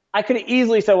 And I could have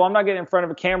easily said, well, I'm not getting in front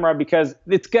of a camera because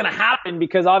it's going to happen,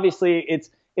 because obviously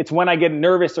it's when I get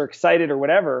nervous or excited or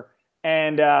whatever.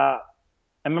 And I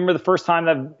remember the first time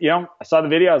that, I saw the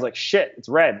video, I was like, shit, it's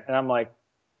red. And I'm like,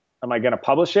 am I going to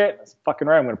publish it? It's fucking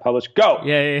right. I'm going to publish. Go.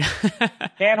 Yeah.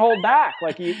 Can't hold back.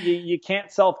 Like you can't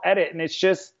self-edit. And it's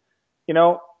just,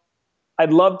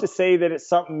 I'd love to say that it's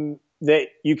something that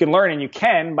you can learn, and you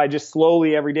can by just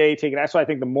slowly every day taking. That's why I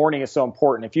think the morning is so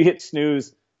important. If you hit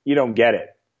snooze, you don't get it.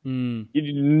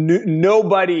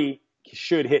 Nobody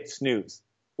should hit snooze.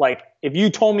 Like, if you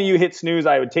told me you hit snooze,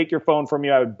 I would take your phone from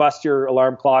you. I would bust your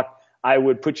alarm clock. I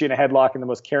would put you in a headlock in the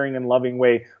most caring and loving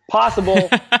way possible.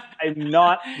 I'm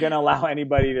not going to allow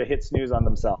anybody to hit snooze on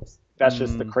themselves. That's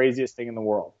just the craziest thing in the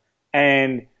world.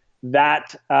 And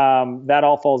that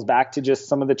all falls back to just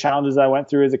some of the challenges I went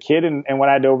through as a kid and what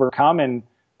I had to overcome. And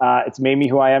it's made me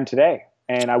who I am today.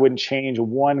 And I wouldn't change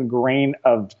one grain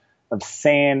of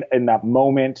sand in that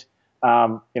moment.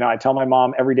 I tell my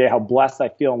mom every day how blessed I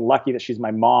feel and lucky that she's my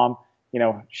mom.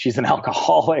 She's an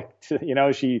alcoholic.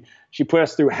 She put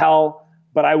us through hell,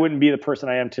 but I wouldn't be the person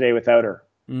I am today without her.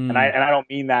 And I don't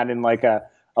mean that in like a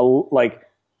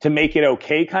to make it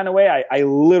okay kind of way. I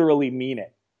literally mean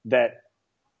it, that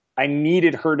I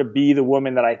needed her to be the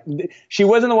woman she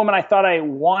wasn't the woman I thought I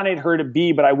wanted her to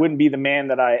be, but I wouldn't be the man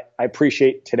that I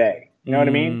appreciate today. You know what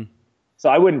I mean? So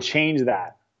I wouldn't change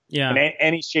that in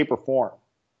any shape or form.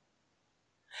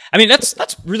 I mean, that's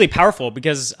really powerful,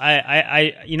 because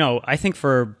I think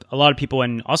for a lot of people,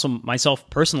 and also myself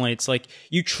personally, it's like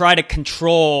you try to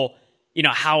control,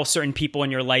 how certain people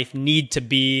in your life need to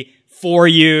be for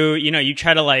you. You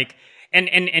try to like, and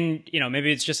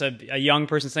maybe it's just a young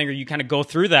person's thing, or you kind of go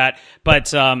through that,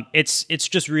 but it's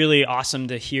just really awesome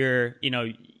to hear,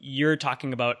 you're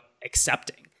talking about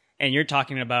accepting. And you're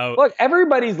talking about, look,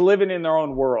 everybody's living in their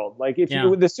own world. Like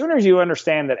the sooner you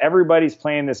understand that everybody's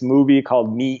playing this movie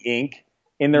called Me Inc.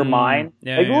 in their mind,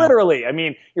 literally, I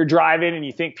mean, you're driving and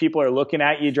you think people are looking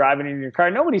at you driving in your car.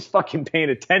 Nobody's fucking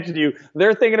paying attention to you.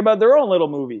 They're thinking about their own little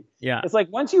movie. Yeah. It's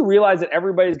like, once you realize that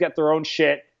everybody's got their own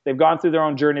shit, they've gone through their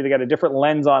own journey, they got a different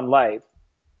lens on life,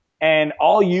 and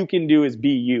all you can do is be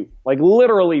you. Like,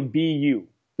 literally be you.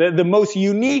 The most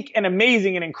unique and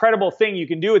amazing and incredible thing you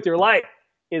can do with your life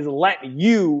is let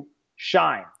you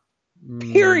shine.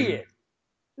 Period.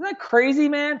 Isn't that crazy,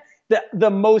 man? The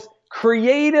most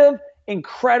creative,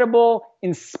 incredible,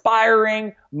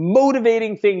 inspiring,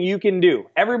 motivating thing you can do.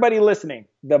 Everybody listening,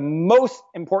 the most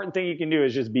important thing you can do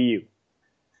is just be you.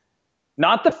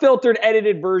 Not the filtered,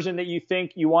 edited version that you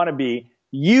think you want to be.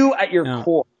 You at your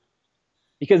core.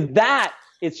 Because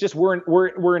it's just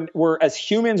we're as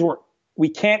humans, we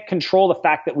can't control the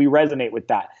fact that we resonate with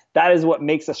that. That is what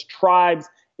makes us tribes.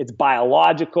 It's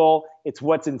biological. It's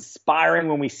what's inspiring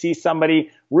when we see somebody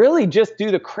really just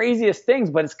do the craziest things,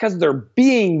 but it's because they're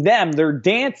being them. They're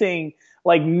dancing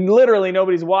like literally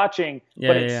nobody's watching,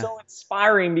 but it's so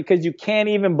inspiring because you can't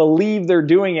even believe they're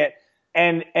doing it.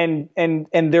 And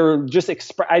they're just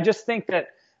I just think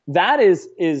that is,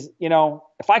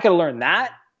 if I could have learned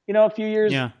that, a few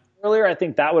years earlier, I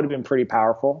think that would have been pretty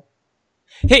powerful.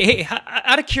 Hey,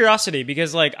 out of curiosity,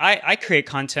 because like I create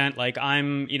content, like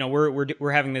I'm,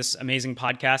 we're having this amazing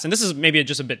podcast, and this is maybe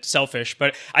just a bit selfish,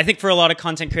 but I think for a lot of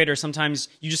content creators, sometimes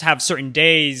you just have certain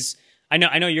days. I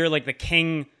know you're like the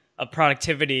king of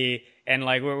productivity, and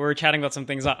like we're chatting about some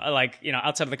things like,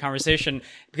 outside of the conversation,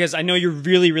 because I know you're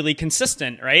really, really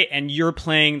consistent, right? And you're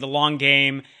playing the long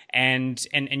game, and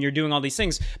you're doing all these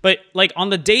things. But like on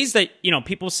the days that,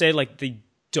 people say like they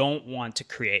don't want to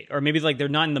create, or maybe like they're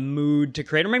not in the mood to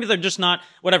create, or maybe they're just not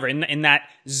whatever in that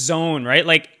zone, right?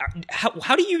 Like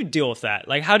how do you deal with that?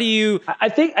 Like how do you? I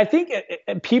think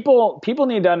people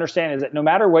need to understand is that no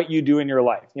matter what you do in your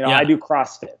life, I do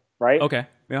CrossFit, right? Okay.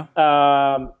 Yeah.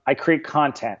 I create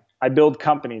content. I build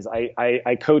companies.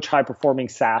 I coach high performing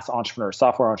SaaS entrepreneurs,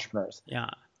 software entrepreneurs. Yeah.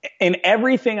 In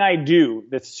everything I do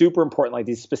that's super important, like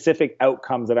these specific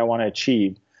outcomes that I want to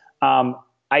achieve,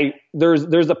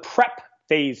 there's a prep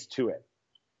phase to it.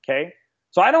 Okay.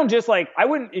 So I don't just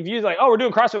if you like, oh, we're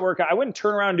doing CrossFit workout, I wouldn't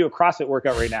turn around and do a CrossFit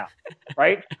workout right now.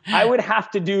 Right. I would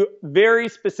have to do very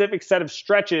specific set of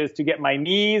stretches to get my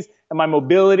knees and my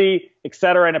mobility, et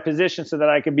cetera, in a position so that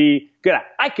I could be good at.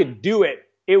 I could do it.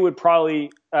 It would probably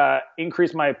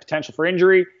increase my potential for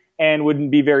injury and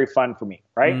wouldn't be very fun for me.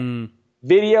 Right.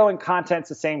 Video and content's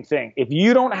the same thing. If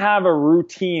you don't have a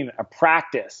routine, a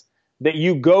practice that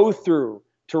you go through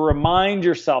to remind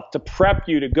yourself, to prep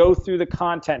you, to go through the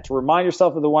content, to remind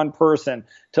yourself of the one person,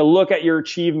 to look at your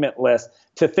achievement list,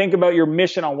 to think about your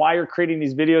mission on why you're creating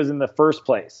these videos in the first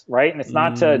place, right? And it's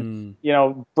not to,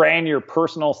 brand your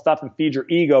personal stuff and feed your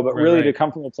ego, but really to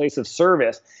come from a place of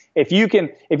service. If you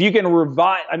can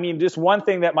revive, just one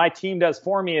thing that my team does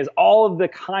for me is all of the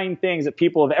kind things that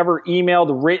people have ever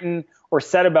emailed, written, or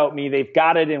said about me, they've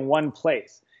got it in one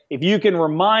place. If you can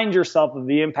remind yourself of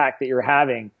the impact that you're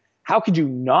having, how could you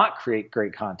not create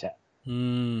great content?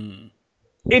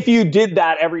 If you did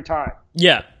that every time.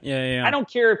 Yeah. I don't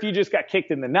care if you just got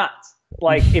kicked in the nuts.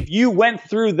 Like if you went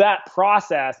through that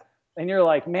process and you're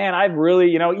like, man, I've really,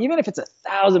 you know, even if it's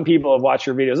 1,000 people have watched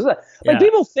your videos, like Yeah.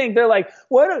 people think they're like,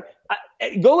 what?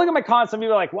 Go look at my comments. Some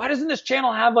people are like, why doesn't this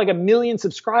channel have like 1 million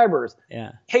subscribers?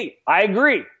 Yeah. Hey, I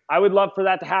agree. I would love for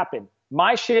that to happen.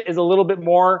 My shit is a little bit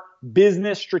more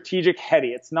business strategic heady.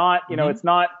 It's not, you know, it's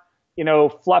not, you know,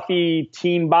 fluffy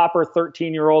teen bopper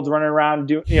 13-year-olds running around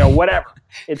doing, you know, whatever.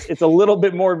 It's a little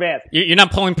bit more advanced. You're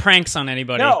not pulling pranks on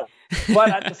anybody. No. But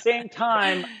at the same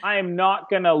time, I am not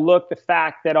going to look the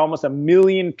fact that almost 1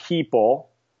 million people,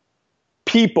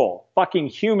 fucking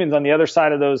humans on the other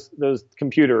side of those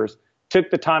computers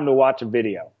took the time to watch a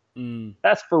video.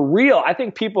 That's for real. I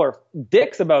think people are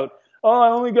dicks about, oh, I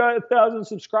only got 1,000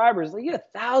 subscribers. Like, you got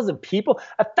 1,000 people?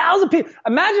 1,000 people.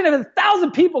 Imagine if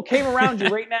 1,000 people came around you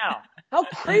right now. How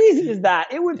crazy is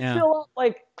that? It would fill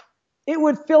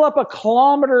up a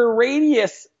kilometer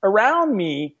radius around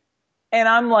me. And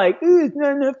I'm like, ooh, it's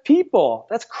not enough people.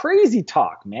 That's crazy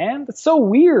talk, man. That's so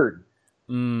weird.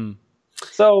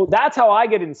 So that's how I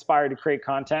get inspired to create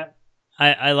content.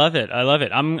 I love it. I love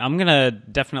it. I'm gonna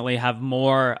definitely have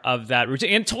more of that routine.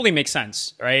 It totally makes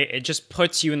sense, right? It just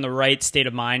puts you in the right state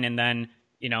of mind, and then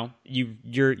you know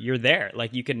you're there. Like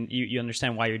you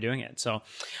understand why you're doing it. So,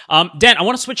 Dan, I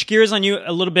want to switch gears on you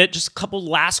a little bit. Just a couple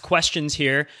last questions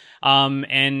here.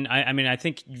 And I mean, I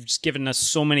think you've just given us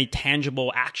so many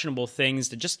tangible, actionable things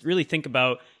to just really think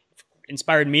about.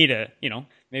 Inspired me to, you know,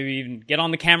 maybe even get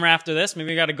on the camera after this.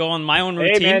 Maybe I got to go on my own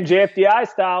routine. Hey man, JFDI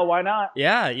style, why not?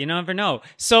 Yeah, you never know.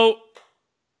 So,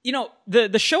 you know,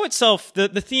 the show itself, the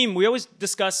theme, we always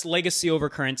discuss legacy over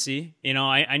currency. You know,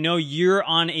 I know you're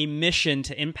on a mission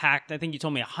to impact, I think you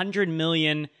told me 100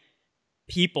 million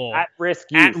people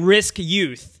at-risk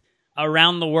youth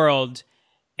around the world.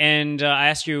 And I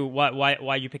asked you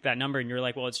why you picked that number, and you're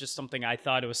like, well, it's just something I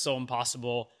thought it was so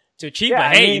impossible to achieve. Yeah,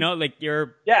 but hey, I mean, you know, like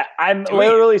I'm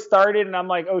literally started, and I'm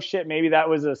like, oh shit, maybe that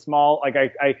was a small, like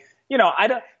I you know, I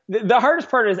don't. The hardest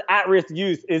part is at-risk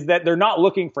youth is that they're not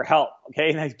looking for help.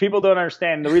 Okay, like, people don't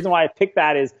understand. The reason why I picked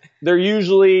that is they're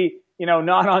usually, you know,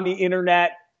 not on the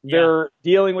internet. They're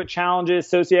dealing with challenges,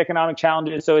 socioeconomic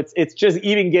challenges. So it's just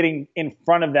even getting in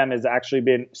front of them has actually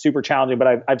been super challenging.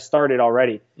 But I've started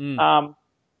already. But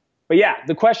yeah,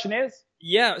 the question is.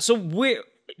 Yeah. So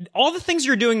all the things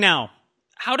you're doing now,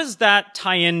 how does that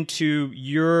tie into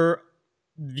your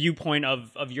viewpoint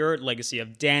of your legacy,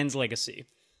 of Dan's legacy?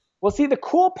 Well, see, the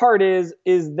cool part is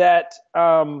that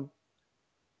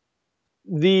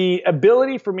the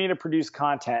ability for me to produce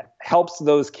content helps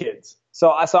those kids. So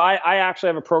I actually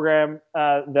have a program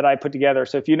that I put together.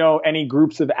 So if you know any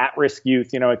groups of at-risk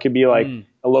youth, you know, it could be like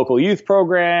a local youth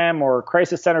program or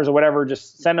crisis centers or whatever,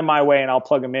 just send them my way and I'll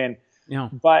plug them in. Yeah.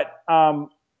 But I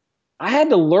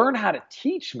had to learn how to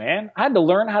teach, man. I had to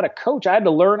learn how to coach. I had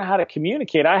to learn how to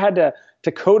communicate. I had to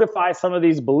codify some of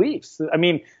these beliefs. I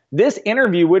mean, this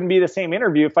interview wouldn't be the same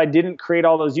interview if I didn't create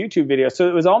all those YouTube videos. So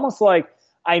it was almost like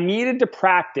I needed to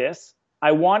practice.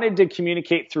 I wanted to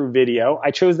communicate through video.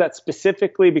 I chose that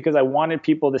specifically because I wanted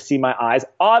people to see my eyes.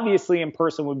 Obviously, in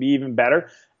person would be even better.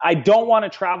 I don't want to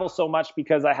travel so much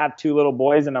because I have 2 little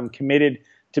boys and I'm committed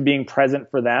to being present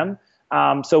for them.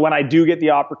 So when I do get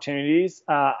the opportunities,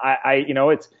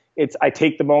 I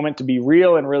take the moment to be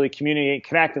real and really communicate,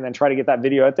 connect, and then try to get that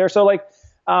video out there. So like,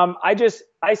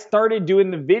 I started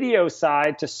doing the video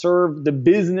side to serve the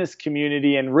business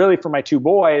community and really for my 2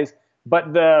 boys.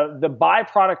 But the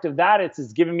byproduct of that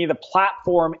is giving me the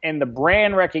platform and the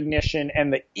brand recognition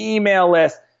and the email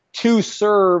list to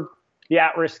serve the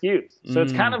at-risk youth. So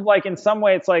it's kind of like, in some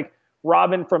way, it's like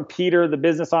Robin from Peter, the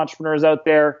business entrepreneurs out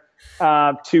there,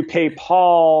 to pay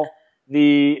Paul,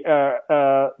 the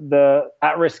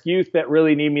at-risk youth that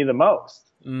really need me the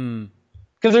most.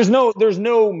 Because there's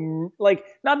no like,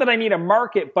 not that I need a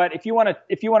market, but if you want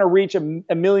to reach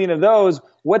a million of those,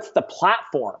 what's the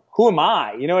platform? Who am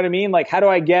I? You know what I mean? Like, how do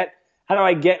I get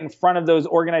in front of those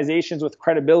organizations with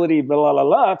credibility? Blah blah blah.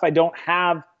 Blah, if I don't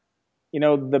have, you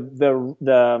know,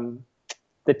 the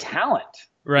talent,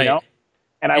 right? You know?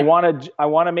 And I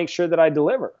want to make sure that I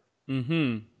deliver.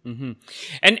 And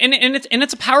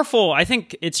it's a powerful, I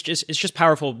think it's just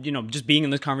powerful, you know, just being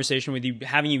in this conversation with you,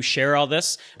 having you share all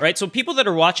this, right? So people that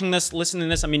are watching this, listening to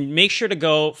this, I mean, make sure to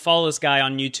go follow this guy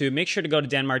on YouTube. Make sure to go to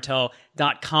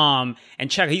danmartell.com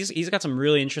and check. He's got some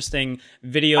really interesting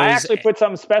videos. I actually put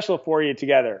something special for you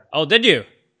together. Oh, did you?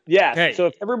 Yeah. Okay. So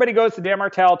if everybody goes to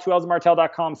danmartell,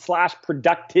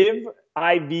 2lsmartell.com/productive,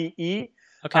 IVE.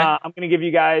 Okay. I'm going to give you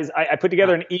guys, I put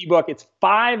together an ebook. It's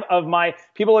 5 of my,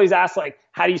 people always ask, like,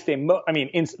 how do you stay,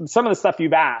 in some of the stuff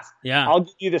you've asked, I'll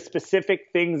give you the specific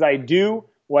things I do,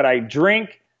 what I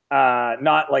drink,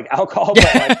 not like alcohol,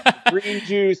 but like green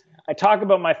juice. I talk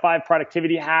about my 5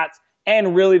 productivity hats.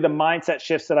 and really the mindset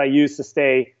shifts that I use to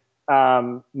stay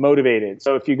motivated.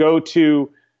 So if you go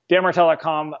to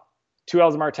danmartell.com, 2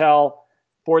 L's Martell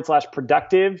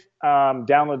 /productive,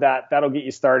 download that. That'll get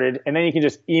you started. And then you can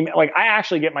just email. Like, I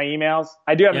actually get my emails.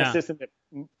 I do have an assistant that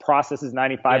processes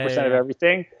 95% of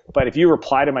everything. But if you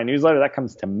reply to my newsletter, that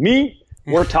comes to me.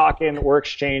 We're talking, we're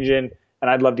exchanging, and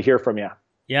I'd love to hear from you.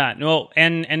 Yeah, no,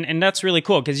 and that's really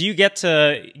cool because you get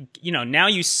to, you know, now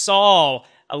you saw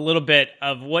a little bit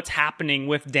of what's happening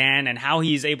with Dan and how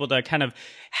he's able to kind of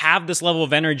have this level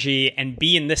of energy and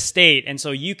be in this state. And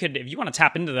so you could, if you want to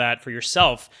tap into that for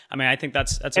yourself, I mean, I think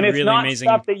that's a really amazing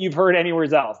stuff that you've heard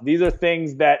anywhere else. These are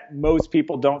things that most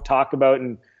people don't talk about,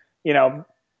 and you know,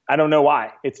 I don't know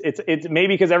why. It's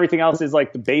maybe because everything else is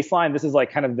like the baseline. This is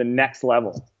like kind of the next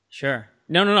level. Sure.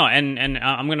 No. And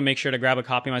I'm going to make sure to grab a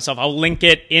copy myself. I'll link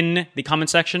it in the comment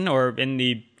section or in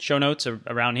the show notes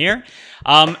around here.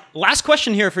 Last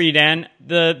question here for you, Dan.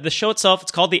 The show itself,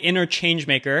 it's called the Inner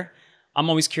Changemaker. I'm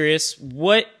always curious,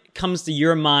 what comes to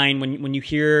your mind when you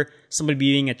hear somebody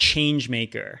being a change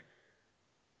maker?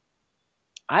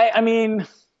 I mean,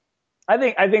 I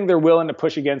think they're willing to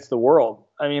push against the world.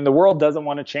 I mean, the world doesn't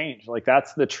want to change. Like,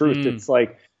 that's the truth. It's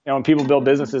like, you know, when people build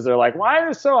businesses, they're like, why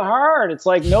is it so hard? It's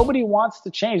like, nobody wants to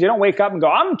change. They don't wake up and go,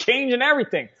 I'm changing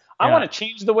everything. I want to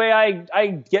change the way I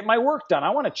get my work done.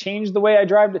 I want to change the way I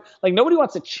drive. Like, nobody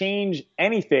wants to change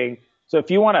anything. So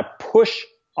if you want to push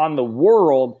on the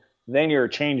world, then you're a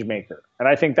change maker. And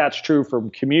I think that's true for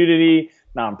community,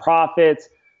 nonprofits,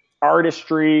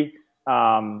 artistry,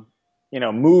 you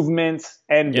know, movements,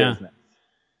 and business.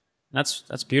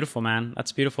 That's beautiful, man.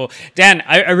 That's beautiful. Dan,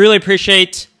 I really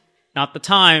appreciate, not the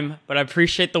time, but I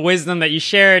appreciate the wisdom that you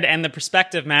shared and the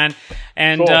perspective, man.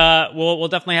 And cool. We'll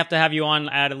definitely have to have you on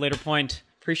at a later point.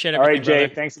 Appreciate everything. All right, Jay.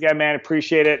 Brother. Thanks again, man.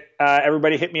 Appreciate it.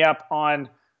 Everybody hit me up on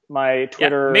my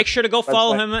Twitter. Yeah, make sure to go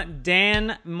follow him,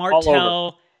 Dan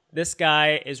Martell. This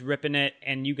guy is ripping it,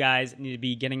 and you guys need to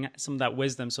be getting some of that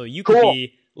wisdom so you can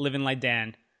be living like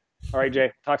Dan. All right,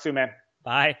 Jay. Talk soon, man.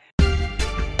 Bye.